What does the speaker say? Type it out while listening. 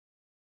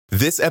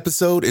This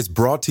episode is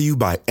brought to you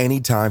by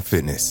Anytime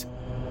Fitness.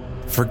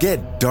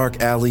 Forget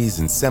dark alleys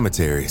and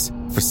cemeteries.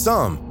 For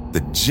some,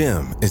 the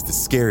gym is the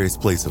scariest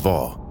place of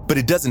all, but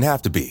it doesn't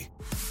have to be.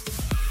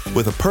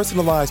 With a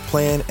personalized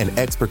plan and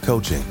expert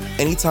coaching,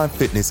 Anytime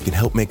Fitness can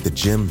help make the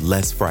gym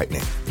less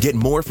frightening. Get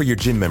more for your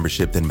gym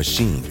membership than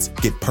machines.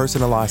 Get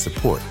personalized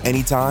support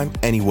anytime,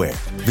 anywhere.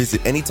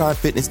 Visit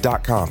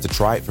AnytimeFitness.com to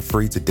try it for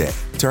free today.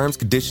 Terms,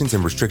 conditions,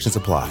 and restrictions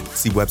apply.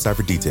 See website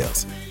for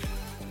details.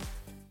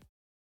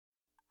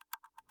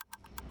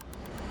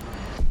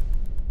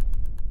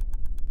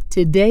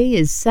 Today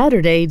is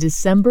Saturday,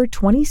 December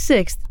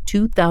 26,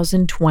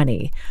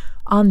 2020.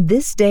 On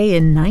this day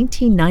in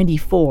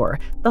 1994,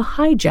 the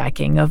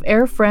hijacking of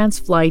Air France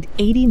Flight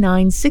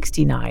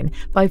 8969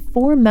 by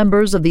 4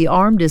 members of the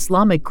armed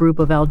Islamic group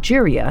of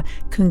Algeria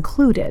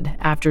concluded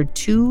after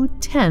 2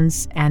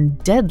 tense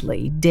and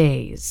deadly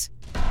days.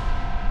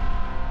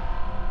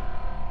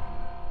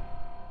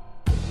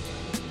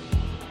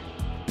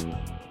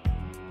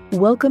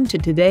 Welcome to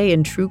Today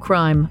in True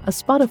Crime, a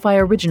Spotify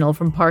original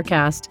from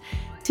Parcast.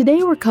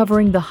 Today we're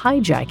covering the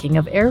hijacking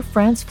of Air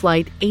France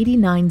Flight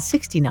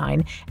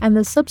 8969 and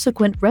the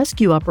subsequent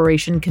rescue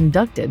operation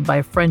conducted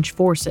by French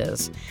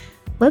forces.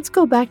 Let's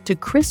go back to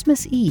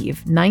Christmas Eve,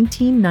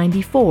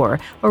 1994,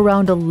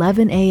 around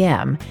 11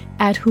 a.m.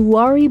 at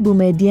Houari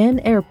Boumediene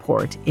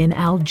Airport in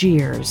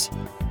Algiers.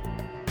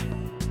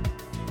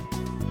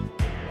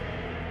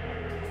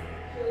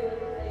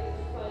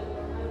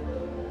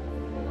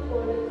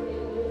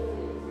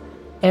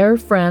 Air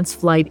France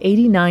Flight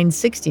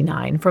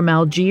 8969 from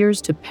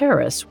Algiers to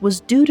Paris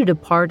was due to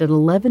depart at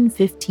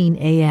 11:15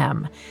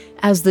 a.m.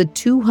 as the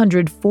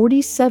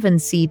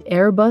 247-seat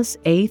Airbus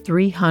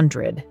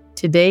A300,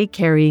 today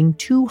carrying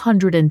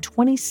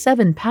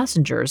 227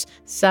 passengers,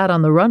 sat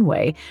on the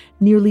runway.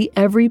 Nearly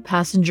every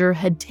passenger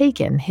had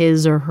taken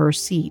his or her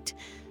seat.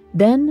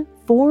 Then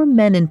 4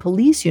 men in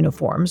police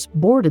uniforms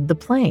boarded the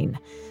plane.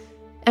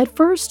 At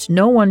first,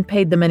 no one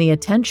paid them any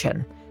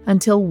attention,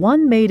 until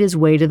one made his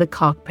way to the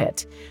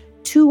cockpit.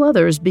 2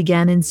 others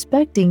began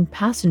inspecting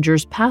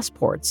passengers'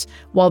 passports,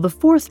 while the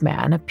 4th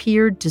man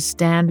appeared to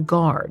stand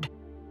guard.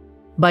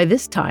 By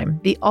this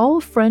time, the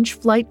all-French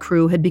flight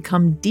crew had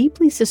become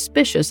deeply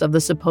suspicious of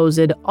the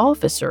supposed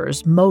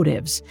officer's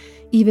motives,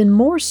 even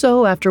more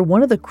so after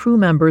one of the crew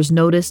members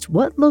noticed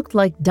what looked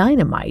like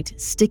dynamite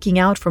sticking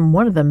out from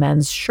one of the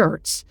men's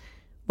shirts.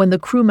 When the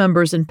crew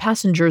members and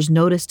passengers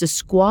noticed a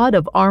squad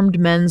of armed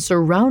men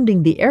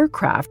surrounding the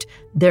aircraft,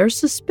 their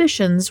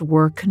suspicions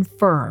were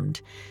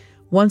confirmed.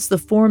 Once the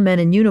 4 men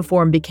in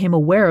uniform became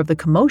aware of the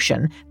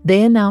commotion,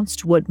 they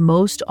announced what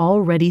most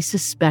already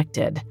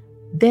suspected.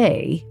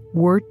 They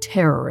were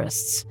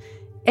terrorists,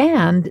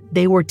 and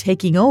they were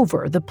taking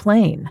over the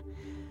plane.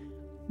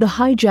 The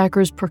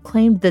hijackers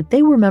proclaimed that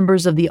they were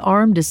members of the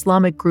armed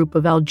Islamic group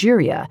of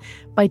Algeria.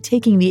 By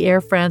taking the Air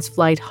France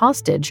flight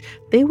hostage,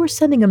 they were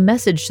sending a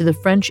message to the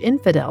French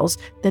infidels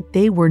that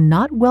they were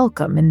not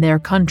welcome in their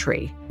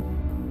country.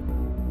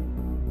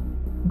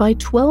 By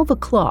 12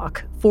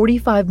 o'clock,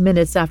 45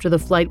 minutes after the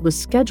flight was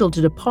scheduled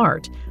to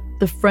depart,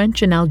 the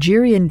French and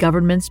Algerian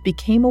governments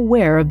became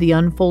aware of the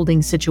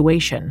unfolding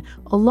situation,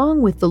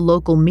 along with the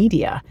local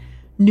media.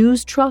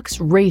 News trucks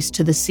raced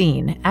to the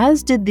scene,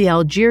 as did the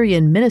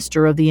Algerian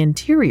Minister of the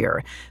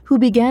Interior, who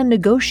began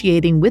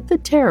negotiating with the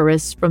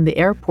terrorists from the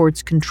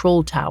airport's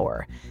control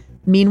tower.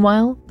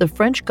 Meanwhile, the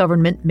French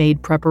government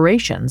made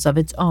preparations of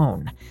its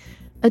own.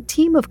 A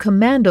team of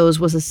commandos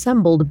was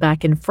assembled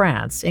back in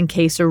France in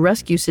case a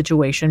rescue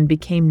situation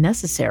became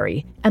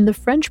necessary, and the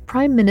French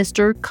Prime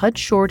Minister cut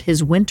short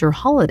his winter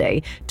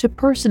holiday to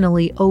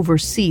personally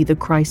oversee the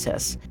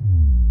crisis.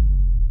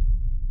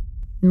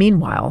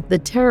 Meanwhile, the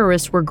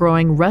terrorists were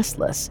growing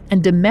restless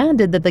and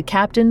demanded that the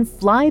captain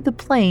fly the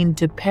plane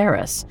to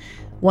Paris.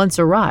 Once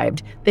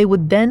arrived, they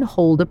would then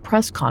hold a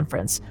press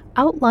conference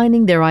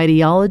outlining their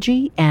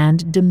ideology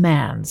and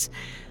demands.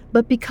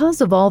 But because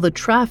of all the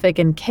traffic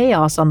and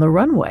chaos on the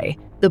runway,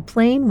 the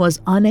plane was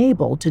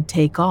unable to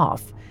take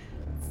off.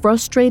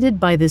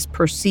 Frustrated by this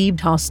perceived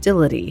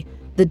hostility,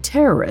 the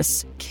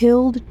terrorists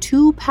killed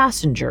 2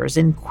 passengers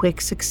in quick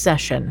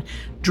succession,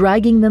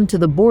 dragging them to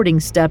the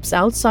boarding steps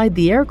outside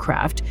the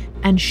aircraft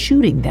and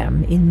shooting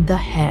them in the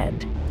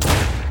head.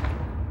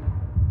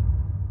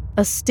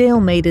 A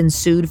stalemate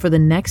ensued for the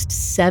next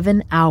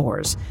 7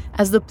 hours.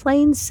 As the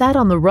plane sat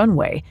on the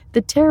runway,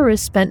 the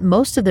terrorists spent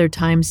most of their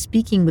time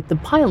speaking with the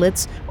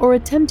pilots or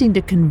attempting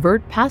to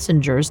convert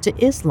passengers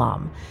to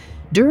Islam.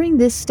 During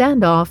this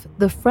standoff,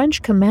 the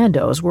French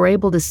commandos were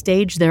able to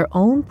stage their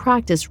own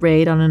practice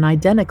raid on an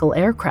identical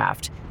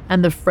aircraft,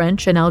 and the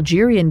French and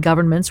Algerian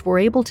governments were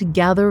able to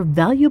gather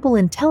valuable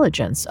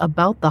intelligence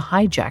about the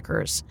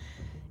hijackers.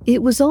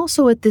 It was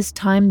also at this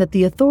time that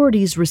the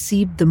authorities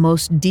received the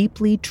most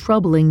deeply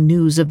troubling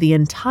news of the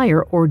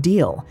entire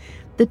ordeal.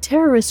 The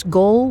terrorists'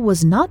 goal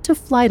was not to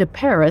fly to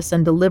Paris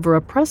and deliver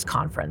a press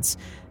conference.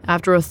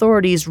 After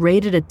authorities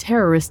raided a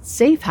terrorist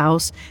safe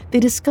house, they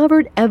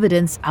discovered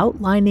evidence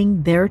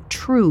outlining their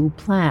true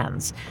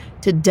plans: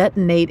 to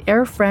detonate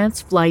Air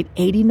France Flight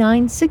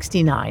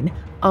 8969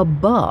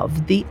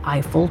 above the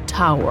Eiffel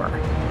Tower.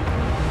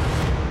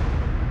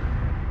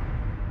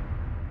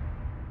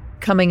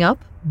 Coming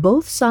up,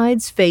 both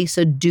sides face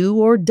a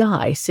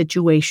do-or-die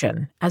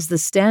situation as the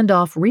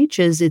standoff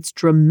reaches its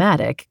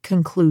dramatic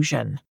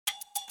conclusion.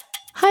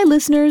 Hi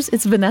listeners,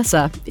 it's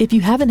Vanessa. If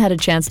you haven't had a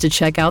chance to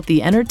check out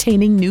the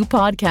entertaining new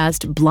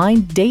podcast,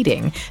 Blind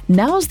Dating,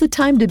 now's the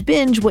time to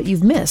binge what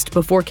you've missed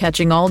before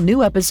catching all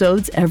new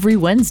episodes every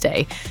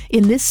Wednesday.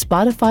 In this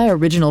Spotify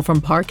original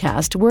from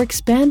Parcast, we're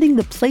expanding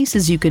the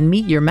places you can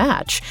meet your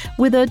match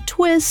with a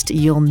twist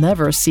you'll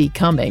never see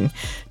coming.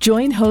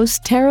 Join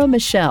host Tara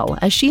Michelle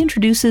as she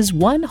introduces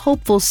one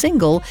hopeful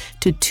single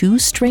to two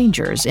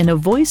strangers in a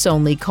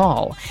voice-only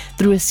call.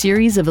 Through a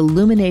series of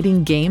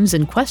illuminating games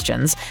and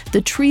questions,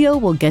 the trio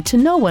will get to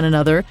know one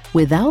another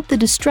without the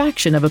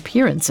distraction of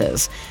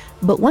appearances.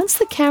 But once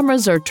the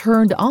cameras are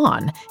turned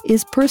on,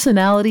 is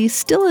personality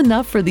still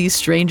enough for these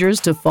strangers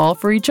to fall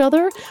for each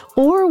other,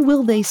 or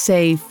will they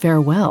say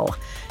farewell?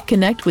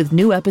 Connect with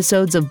new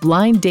episodes of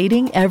Blind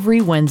Dating every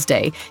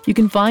Wednesday. You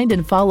can find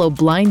and follow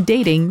Blind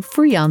Dating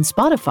free on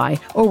Spotify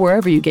or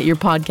wherever you get your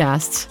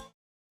podcasts.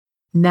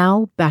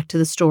 Now, back to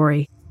the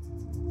story.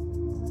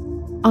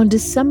 On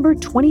December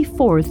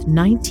 24th,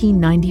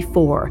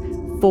 1994,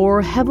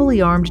 4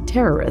 heavily armed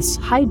terrorists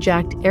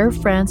hijacked Air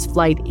France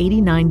Flight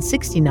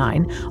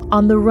 8969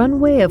 on the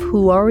runway of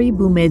Houari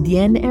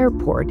Boumediene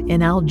Airport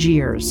in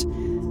Algiers.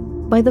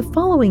 By the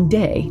following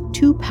day,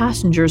 2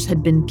 passengers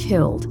had been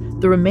killed.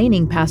 The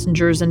remaining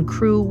passengers and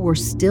crew were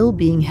still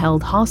being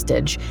held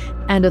hostage,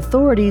 and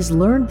authorities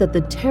learned that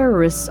the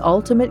terrorists'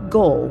 ultimate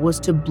goal was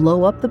to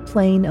blow up the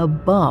plane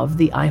above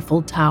the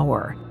Eiffel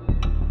Tower.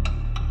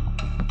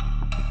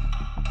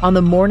 On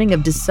the morning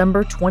of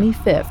December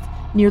 25th,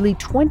 nearly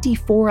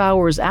 24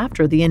 hours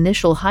after the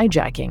initial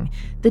hijacking,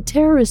 the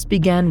terrorists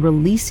began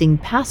releasing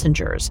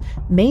passengers,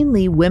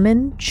 mainly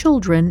women,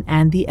 children,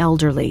 and the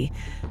elderly.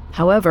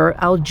 However,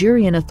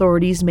 Algerian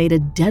authorities made a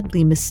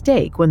deadly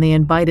mistake when they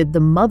invited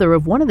the mother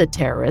of one of the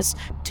terrorists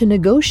to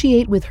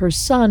negotiate with her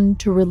son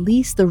to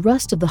release the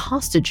rest of the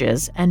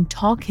hostages and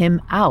talk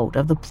him out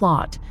of the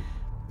plot.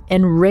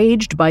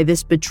 Enraged by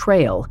this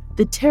betrayal,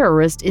 the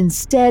terrorist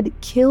instead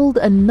killed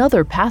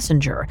another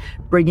passenger,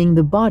 bringing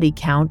the body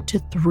count to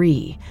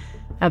 3.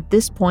 At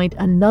this point,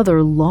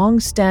 another long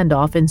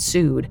standoff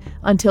ensued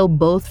until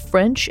both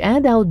French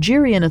and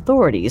Algerian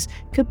authorities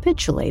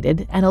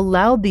capitulated and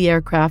allowed the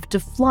aircraft to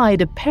fly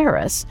to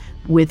Paris,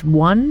 with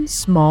one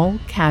small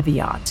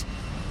caveat.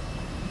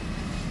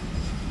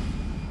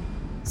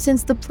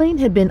 Since the plane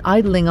had been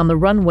idling on the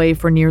runway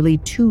for nearly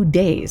 2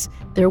 days,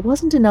 there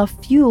wasn't enough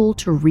fuel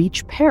to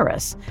reach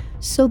Paris,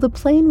 so the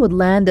plane would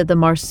land at the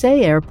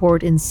Marseille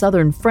airport in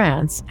southern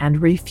France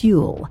and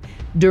refuel.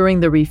 During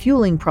the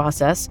refueling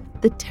process,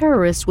 the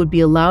terrorists would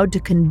be allowed to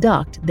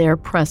conduct their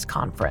press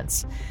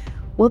conference.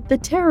 What the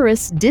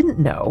terrorists didn't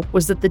know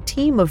was that the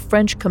team of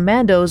French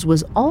commandos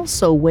was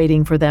also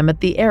waiting for them at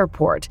the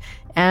airport,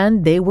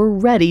 and they were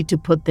ready to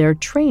put their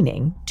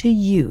training to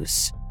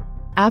use.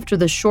 After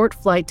the short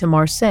flight to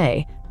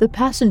Marseille, the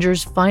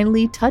passengers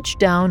finally touched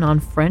down on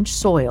French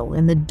soil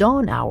in the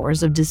dawn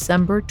hours of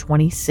December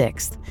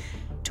 26th.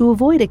 To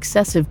avoid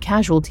excessive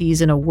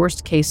casualties in a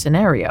worst-case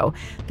scenario,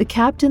 the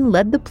captain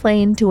led the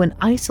plane to an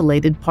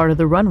isolated part of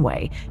the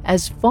runway,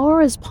 as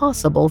far as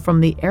possible from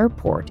the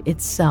airport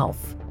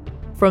itself.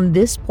 From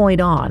this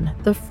point on,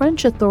 the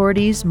French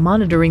authorities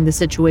monitoring the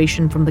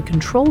situation from the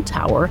control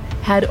tower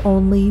had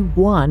only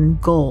one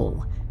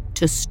goal: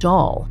 to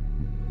stall.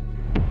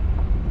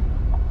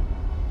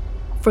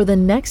 For the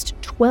next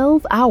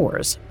 12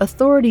 hours,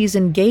 authorities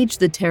engaged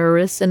the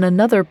terrorists in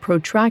another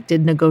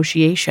protracted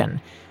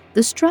negotiation.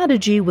 The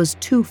strategy was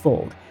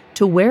twofold: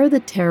 to wear the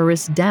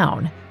terrorists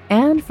down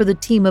and for the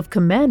team of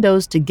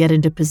commandos to get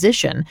into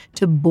position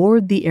to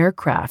board the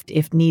aircraft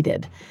if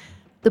needed.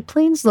 The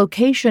plane's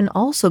location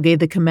also gave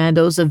the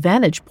commandos a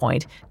vantage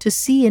point to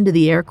see into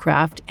the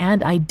aircraft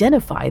and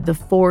identify the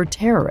 4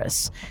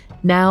 terrorists.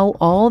 Now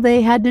all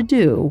they had to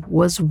do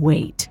was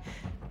wait.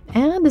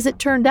 And as it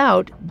turned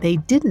out, they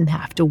didn't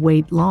have to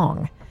wait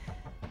long.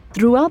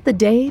 Throughout the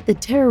day, the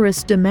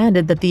terrorists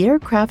demanded that the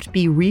aircraft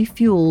be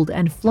refueled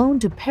and flown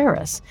to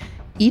Paris.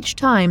 Each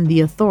time,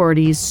 the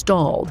authorities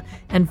stalled,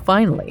 and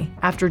finally,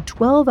 after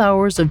 12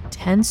 hours of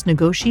tense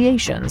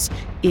negotiations,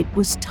 it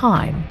was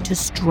time to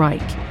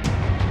strike.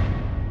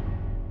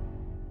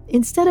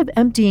 Instead of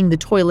emptying the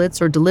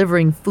toilets or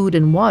delivering food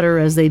and water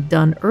as they'd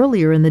done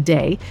earlier in the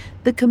day,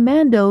 the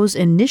commandos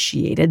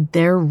initiated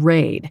their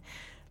raid.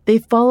 They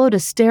followed a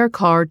stair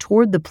car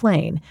toward the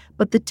plane,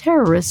 but the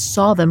terrorists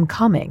saw them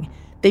coming.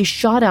 They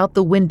shot out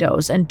the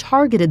windows and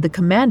targeted the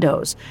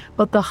commandos,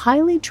 but the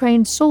highly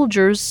trained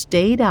soldiers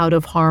stayed out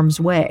of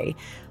harm's way.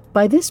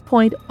 By this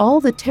point,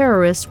 all the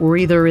terrorists were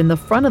either in the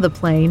front of the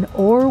plane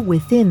or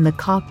within the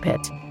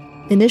cockpit.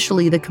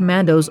 Initially, the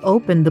commandos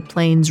opened the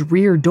plane's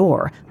rear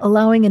door,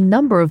 allowing a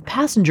number of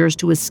passengers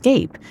to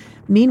escape.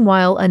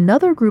 Meanwhile,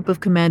 another group of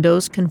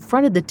commandos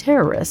confronted the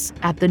terrorists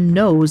at the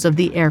nose of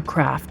the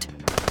aircraft.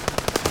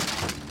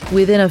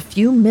 Within a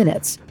few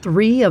minutes,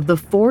 3 of the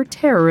 4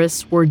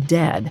 terrorists were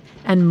dead,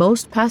 and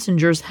most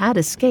passengers had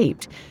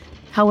escaped.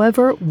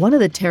 However, one of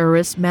the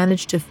terrorists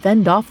managed to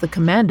fend off the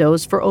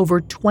commandos for over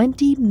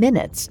 20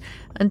 minutes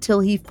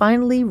until he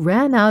finally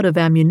ran out of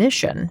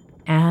ammunition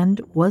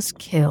and was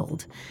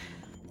killed.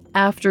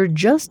 After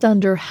just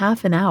under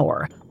half an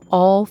hour,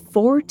 all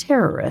 4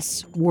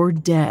 terrorists were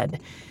dead.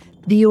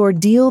 The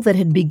ordeal that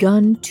had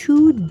begun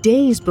 2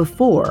 days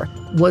before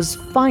was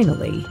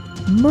finally,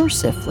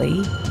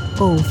 mercifully,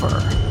 over.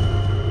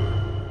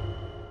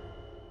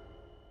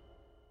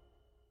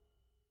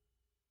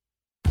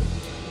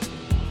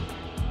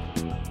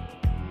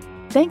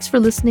 Thanks for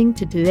listening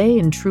to Today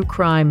in True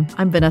Crime.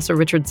 I'm Vanessa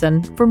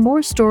Richardson. For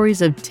more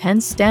stories of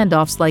tense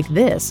standoffs like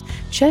this,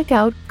 check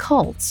out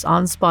Cults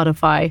on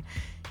Spotify.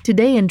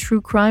 Today in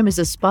True Crime is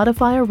a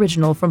Spotify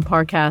original from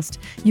Parcast.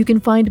 You can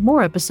find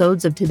more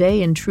episodes of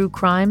Today in True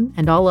Crime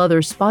and all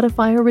other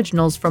Spotify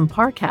originals from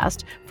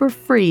Parcast for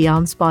free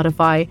on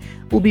Spotify.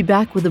 We'll be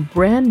back with a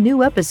brand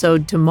new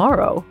episode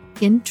tomorrow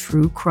in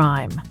True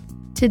Crime.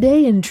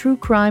 Today in True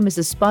Crime is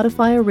a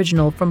Spotify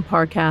original from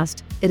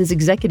Parcast. It is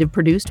executive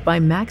produced by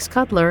Max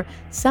Cutler,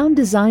 sound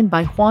designed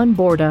by Juan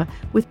Borda,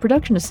 with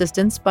production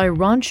assistance by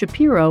Ron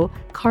Shapiro,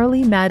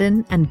 Carly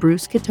Madden, and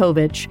Bruce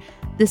Kitovich.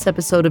 This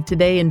episode of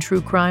Today in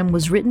True Crime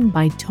was written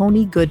by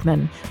Tony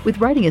Goodman, with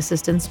writing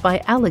assistance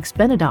by Alex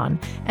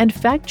Benedon and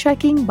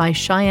fact-checking by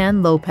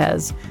Cheyenne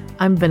Lopez.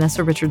 I'm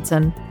Vanessa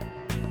Richardson.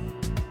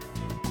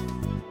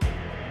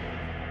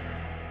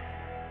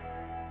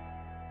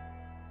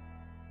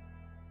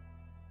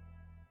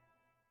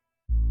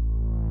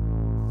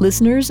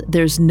 Listeners,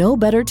 there's no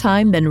better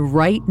time than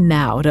right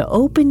now to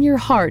open your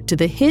heart to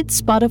the hit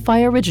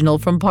Spotify original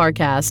from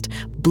Parcast,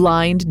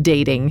 Blind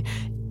Dating.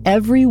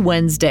 Every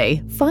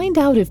Wednesday, find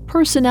out if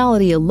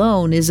personality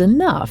alone is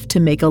enough to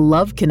make a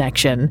love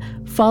connection.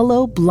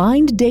 Follow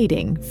Blind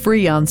Dating,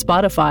 free on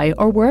Spotify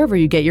or wherever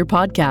you get your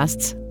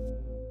podcasts.